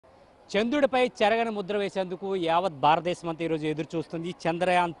చంద్రుడిపై చెరగని ముద్ర వేసేందుకు యావత్ భారతదేశం అంతా ఈరోజు ఎదురు చూస్తుంది.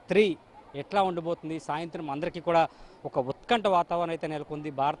 చంద్రయాన్ 3 ఎట్లా ఉండబోతుంది? సాయంత్రం అందరికీ కూడా ఒక ఉత్కంఠ వాతావరణం అయితే నెలకొంది.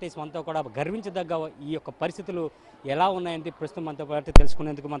 భారతదేశం అంతా కూడా గర్వించదగ్గ ఈ యొక్క పరిస్థితులు ఎలా ఉన్నాయంటే ప్రస్తుతం మనతో పాటు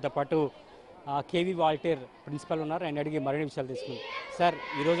తెలుసుకునేందుకు మనతో పాటు కేవీ వాల్టేర్ ప్రిన్సిపల్ ఉన్నారు. ఆయన అడిగి మరిన్ని విషయాలు తీసుకుంది. సార్,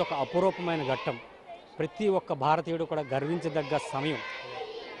 ఈరోజు ఒక అపురూపమైన ఘట్టం, ప్రతి ఒక్క భారతీయుడు కూడా గర్వించదగ్గ సమయం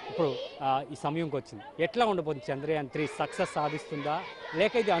ఇప్పుడు ఈ సమయంకి వచ్చింది. ఎట్లా ఉండబోతుంది? చంద్రయాన్ 3 సక్సెస్ సాధిస్తుందా,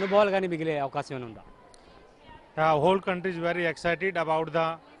 లేక ఇది అనుభవాలుగానే మిగిలే అవకాశం ఏమైనా ఉందా? Whole country is very excited about the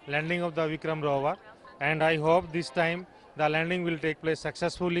landing of the Vikram rover, and I hope this time the landing will take place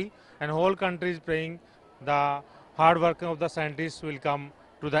successfully, and whole country is praying the hard work of the scientists will come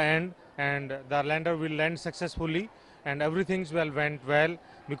to the end, and the lander will land successfully, and everything went well,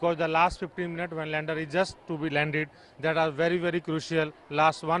 because the last 15 minutes when lander is just to be landed, that are very crucial.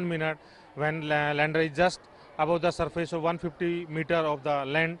 Last 1 minute when lander is just above the surface of 150 meter of the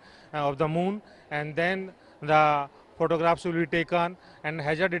land of the moon, and then the photographs will be taken, and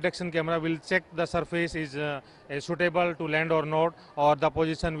hazard detection camera will check the surface is suitable to land or not, or the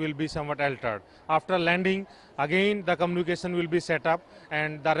position will be somewhat altered. After landing, again the communication will be set up,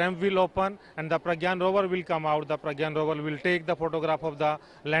 and the ramp will open, and the Pragyan rover will come out. The Pragyan rover will take the photograph of the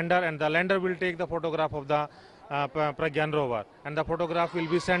lander, and the lander will take the photograph of the Pragyan rover, and the photograph will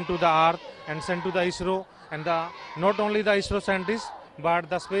be sent to the earth and sent to the ISRO, and not only the ISRO scientists but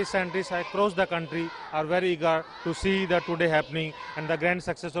the space scientists across the country are very eager to see the today happening and the grand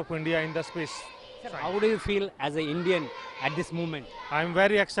success of India in the space. Sir, how do you feel as an Indian at this moment? I am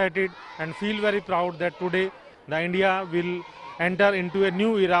very excited and feel very proud that today the India will enter into a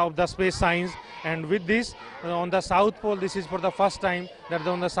new era of the space science, and with this on the south pole, this is for the first time that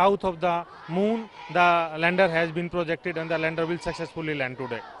on the south of the moon the lander has been projected, and the lander will successfully land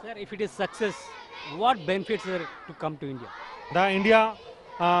today. Sir, if it is success, what benefits are to come to India? The India,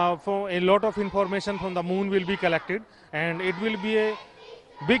 for a lot of information from the moon will be collected, and it will be a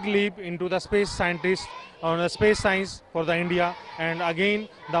big leap into the space scientists on the space science for the India. And again,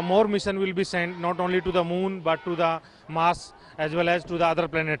 the more mission will be sent not only to the moon but to the Mars as well as to the other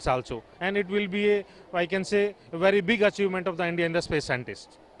planets also. And it will be I can say, a very big achievement of the India in the space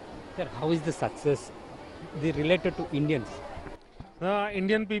scientists. Sir, how is the success related to Indians? The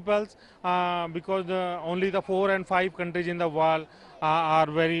Indian peoples, because only the 4 and 5 countries in the world are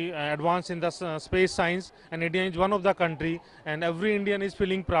very advanced in the space science, and India is one of the country, and every Indian is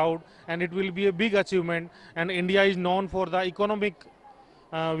feeling proud, and it will be a big achievement. And India is known for the economic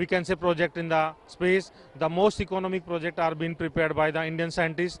we can say project in the space. The most economic project are being prepared by the Indian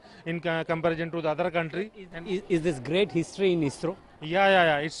scientists in comparison to the other country. Is this great history in ISRO?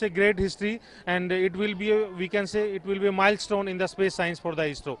 Yeah. It's a great history, and it will be we can say it will be a milestone in the space science for the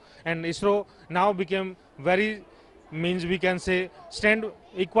ISRO. And ISRO now became means we can say stand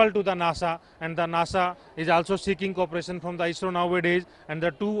equal to the NASA, and the NASA is also seeking cooperation from the ISRO nowadays, and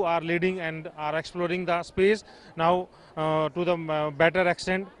the two are leading and are exploring the space now to the better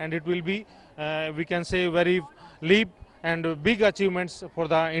extent, and it will be we can say very leap and big achievements for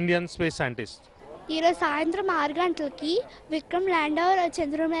the Indian space scientists. ఈరోజు సాయంత్రం 6 గంటలకి Vikram lander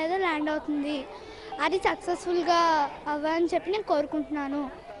చంద్రుడి మీద land అవుతుంది. అది సక్సెస్ఫుల్గా అవ్వాలని చెప్పి నేను కోరుకుంటున్నాను.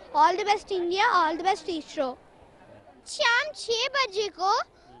 All the best India, all the best ISRO. शाम 6 बजे को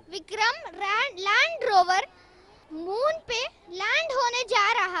विक्रम लैंड रोवर मून पे लैंड होने जा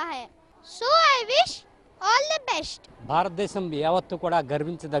रहा है. सो I wish all the best. భారతదేశం యావత్తు కూడా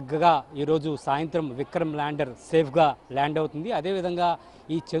గర్వించదగ్గగా ఈరోజు సాయంత్రం విక్రమ్ ల్యాండర్ సేఫ్గా ల్యాండ్ అవుతుంది. అదేవిధంగా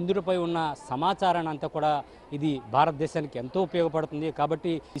ఈ చంద్రుడిపై ఉన్న సమాచారాన్ని అంతా కూడా ఇది భారతదేశానికి ఎంతో ఉపయోగపడుతుంది.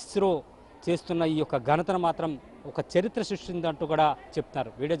 కాబట్టి ఇస్రో చేస్తున్న ఈ యొక్క ఘనతను మాత్రం ఒక చరిత్ర సృష్టిందంటూ కూడా చెప్తున్నారు.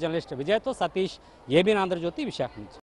 Video journalist విజయ్తో Satish, ABN Andhra Jyothi, Visakha నుంచి.